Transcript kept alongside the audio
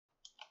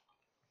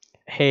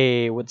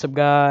Hey, what's up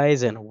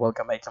guys and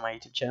welcome back to my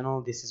YouTube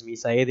channel. This is me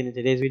Syed, and in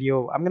today's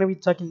video I'm going to be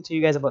talking to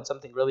you guys about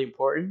something really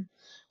important,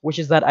 which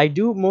is that I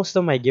do most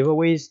of my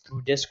giveaways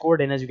through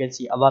Discord, and as you can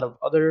see, a lot of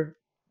other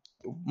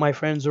my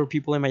friends or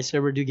people in my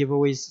server do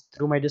giveaways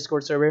through my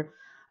Discord server.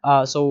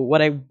 So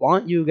what I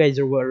want you guys,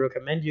 or what I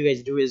recommend you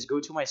guys do, is go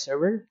to my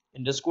server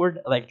in Discord,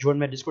 like join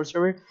my Discord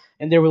server,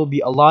 and there will be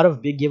a lot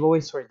of big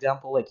giveaways. For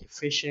example, like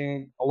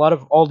efficient, a lot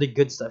of all the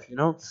good stuff.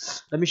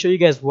 Let me show you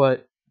guys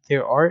what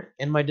there are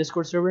in my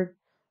Discord server.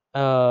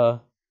 Uh,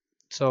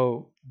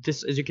 so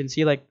this, as you can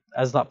see, like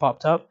as that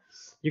popped up,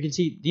 you can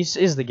see this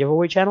is the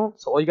giveaway channel.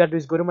 So all you gotta do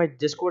is go to my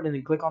Discord and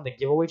then click on the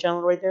giveaway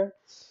channel right there.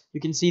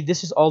 You can see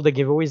this is all the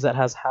giveaways that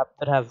have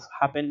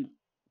happened,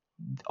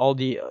 all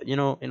the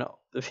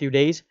a few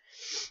days.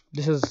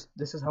 This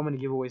is how many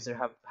giveaways there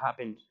have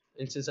happened,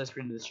 and since I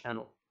created this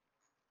channel,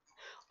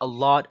 a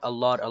lot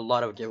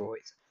of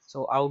giveaways.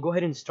 So I'll go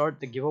ahead and start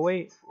the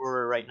giveaway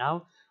for right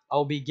now.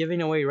 I'll be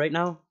giving away right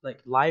now, like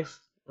live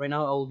right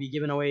now. I'll be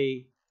giving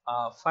away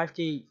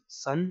 5k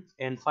sun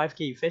and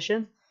 5k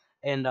efficient,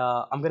 and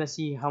I'm gonna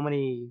see how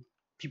many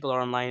people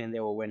are online and they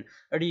will win.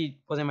 I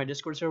already was in my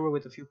Discord server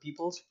with a few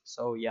peoples,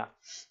 so yeah,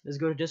 let's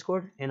go to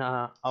Discord, and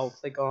I'll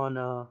click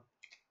on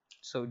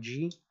so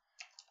G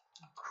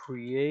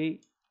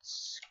create,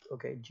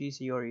 okay,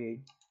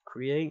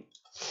 create,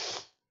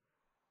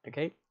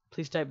 okay,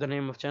 please type the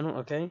name of channel,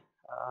 okay,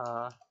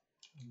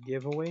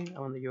 giveaway. I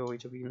want the giveaway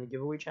to be in the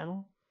giveaway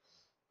channel.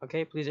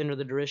 Okay, please enter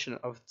the duration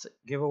of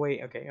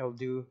giveaway. Okay, I'll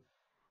do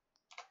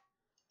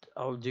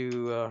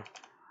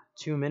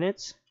 2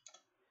 minutes,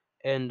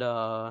 and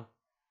oh,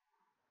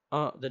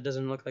 that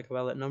doesn't look like a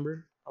valid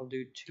number. I'll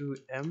do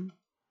 2M.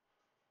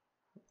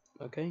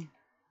 Okay.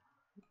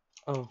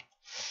 Oh,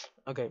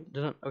 okay,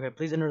 doesn't, okay,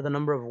 please enter the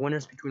number of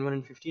winners between 1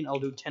 and 15. I'll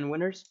do 10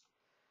 winners,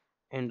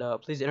 and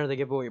please enter the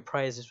giveaway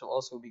prize. This will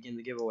also begin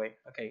the giveaway.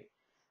 Okay,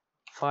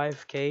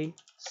 5k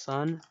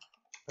sun.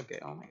 Okay,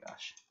 oh my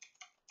gosh,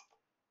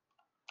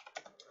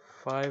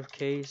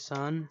 5k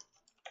sun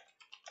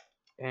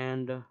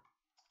and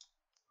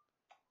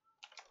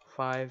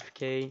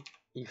 5k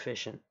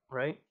efficient,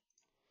 right?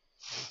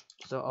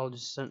 So I'll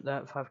just send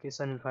that 5k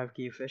sun and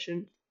 5k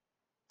efficient.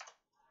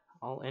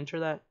 I'll enter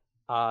that.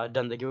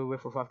 Done. The giveaway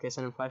for 5k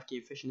sun and 5k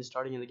efficient is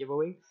starting in the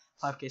giveaway.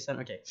 5k sun.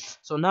 Okay,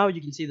 so now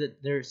you can see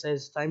that there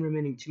says time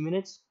remaining 2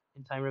 minutes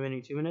and time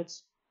remaining 2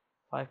 minutes.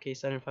 5k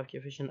sun and 5k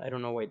efficient. I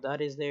don't know why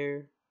that is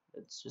there.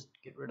 Let's just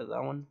get rid of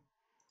that one.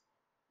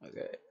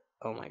 Okay,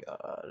 oh my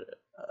god.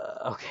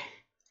 Okay,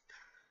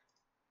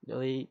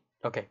 delete.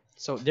 Okay,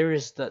 so there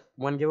is that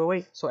one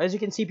giveaway. So as you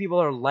can see, people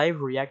are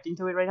live reacting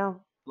to it right now.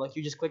 Like,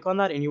 you just click on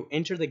that and you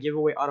enter the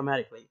giveaway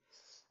automatically.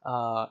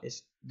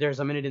 There's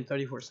a minute and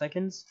 34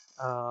 seconds.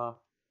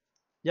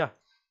 Yeah,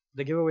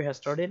 the giveaway has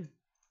started.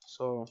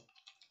 So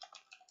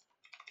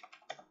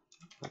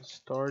it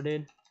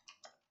started.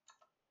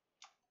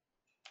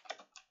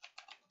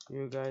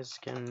 You guys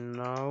can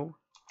now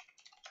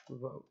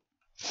vote.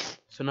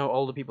 So now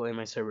all the people in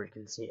my server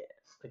can see it.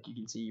 Like, you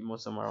can see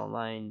most of them are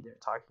online. They're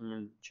talking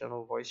in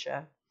channel voice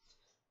chat.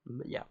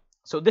 But yeah,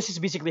 so this is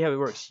basically how it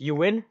works. You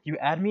win, you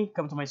add me,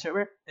 come to my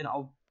server, and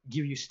I'll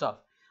give you stuff.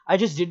 I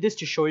just did this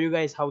to show you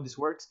guys how this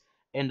works,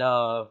 and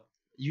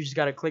you just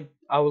gotta click.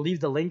 I will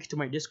leave the link to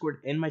my Discord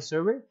in my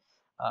server.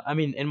 I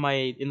mean, in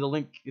the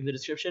link in the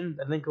description.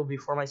 The link will be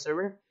for my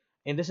server,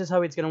 and this is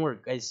how it's gonna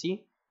work, guys.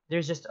 See,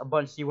 there's just a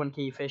bunch. You want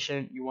K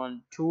efficient, you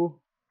want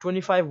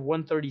 25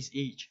 130s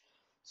each.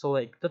 So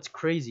like, that's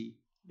crazy.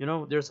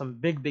 There's some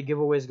big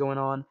giveaways going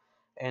on,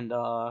 and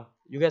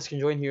you guys can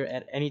join here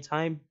at any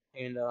time.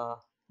 And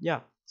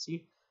yeah,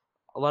 see,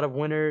 a lot of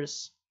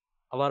winners,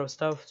 a lot of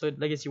stuff. So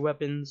legacy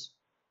weapons,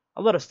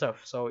 a lot of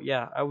stuff. So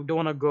yeah, I don't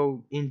want to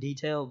go in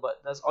detail,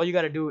 but that's all you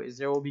got to do. Is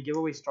there will be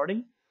giveaways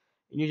starting,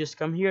 and you just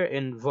come here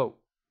and vote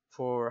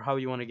for how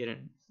you want to get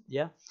in.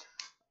 Yeah,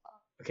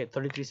 okay,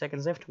 33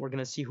 seconds left. We're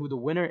gonna see who the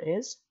winner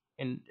is,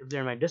 and if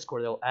they're in my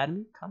Discord, they'll add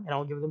me, come, and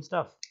I'll give them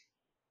stuff.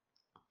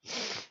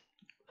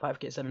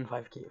 5k 7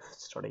 5k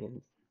starting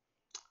in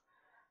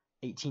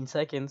 18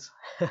 seconds.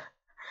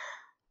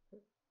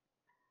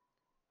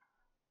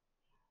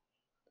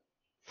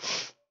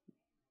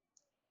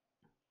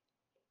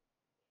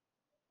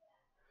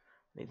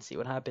 Let's see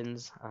what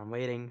happens. I'm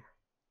waiting.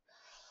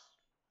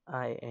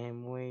 I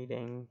am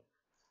waiting.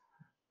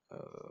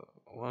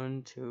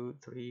 1 2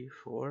 3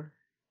 4.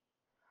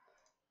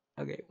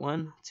 Okay,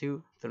 1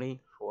 2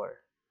 3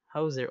 4.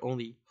 How is there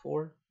only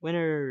 4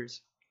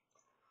 winners?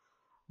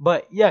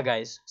 But yeah,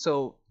 guys,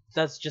 so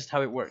that's just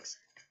how it works.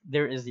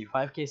 There is the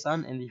 5k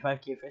sun and the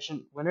 5k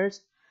efficient winners.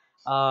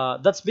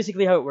 That's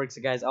basically how it works,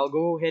 guys. I'll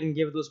go ahead and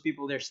give those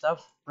people their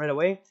stuff right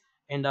away.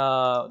 And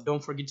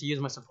don't forget to use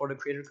my supporter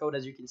creator code,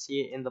 as you can see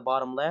it in the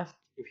bottom left.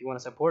 If you want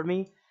to support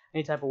me,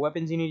 any type of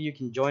weapons you need, you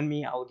can join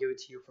me. I'll give it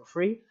to you for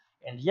free.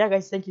 And yeah,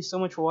 guys, thank you so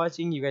much for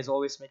watching. You guys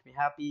always make me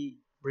happy,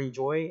 bring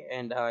joy,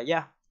 and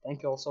yeah,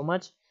 thank you all so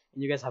much.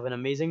 And you guys have an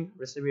amazing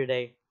rest of your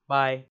day.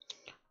 Bye.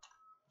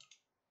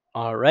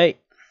 All right.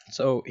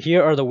 So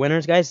here are the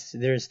winners, guys.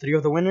 There's 3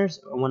 of the winners.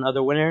 One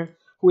other winner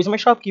who is my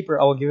shopkeeper.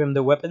 I will give him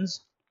the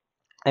weapons.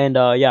 And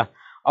yeah,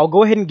 I'll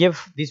go ahead and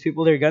give these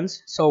people their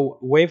guns. So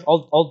Wave,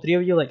 all three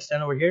of you like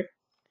stand over here.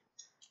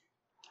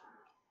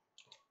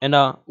 And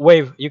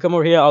Wave, you come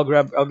over here. I'll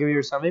give you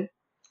your Sunbeam.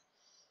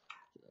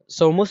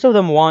 So most of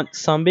them want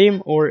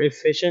Sunbeam or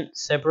Efficient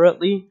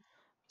separately.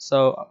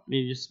 So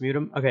maybe just mute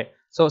them. Okay.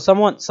 So some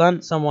want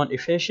Sun, some want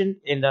Efficient,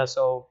 and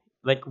so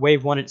like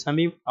Wave wanted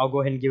Sunbeam. I'll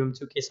go ahead and give him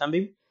 2K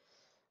Sunbeam.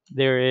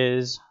 There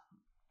is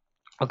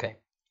okay.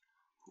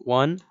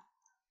 1,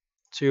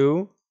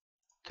 2,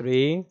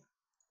 3,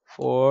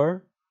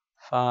 4,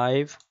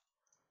 5,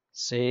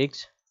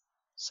 6,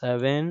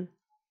 7,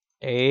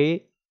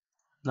 8,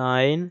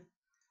 9,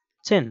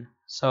 10.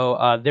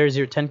 So there's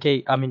your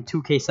 10k. I mean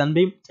 2k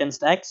Sunbeam, 10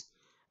 stacks,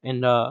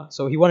 and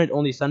so he wanted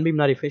only Sunbeam,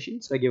 not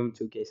Efficient. So I gave him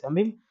 2k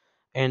Sunbeam,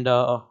 and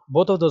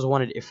both of those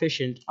wanted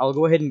Efficient. I'll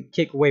go ahead and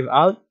kick Wave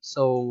out,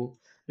 so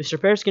Mr.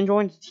 Paris can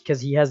join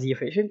because he has the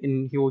Efficient,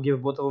 and he will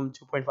give both of them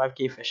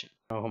 2.5k Efficient.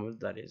 I don't know how much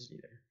that is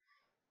either.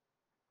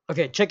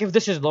 Okay, check if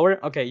this is lower.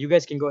 Okay, you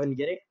guys can go ahead and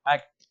get it.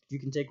 Act. You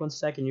can take one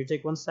stack, and you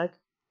take one stack.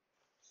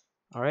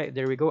 All right,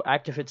 there we go.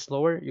 Act if it's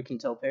lower. You can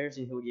tell Paris,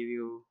 and he'll give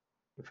you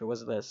if it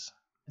was less.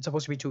 It's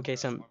supposed to be 2k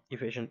some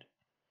Efficient.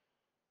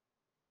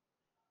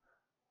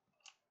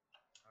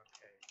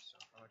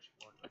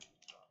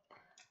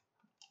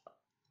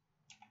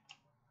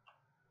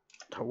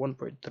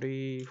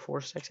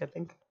 1.346, I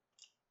think.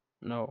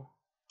 No.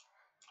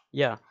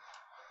 Yeah.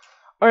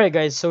 Alright,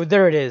 guys, so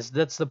there it is.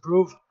 That's the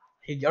proof.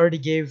 He already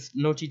gave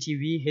No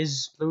TTV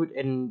his loot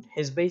and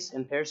his base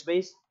and Paris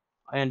base.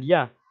 And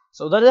yeah,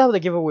 so that is how the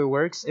giveaway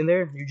works. In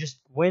there, you just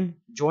win,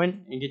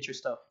 join, and get your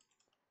stuff.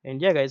 And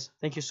yeah, guys,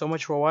 thank you so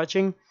much for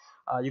watching.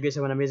 You guys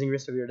have an amazing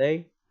rest of your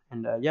day.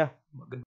 And yeah, good.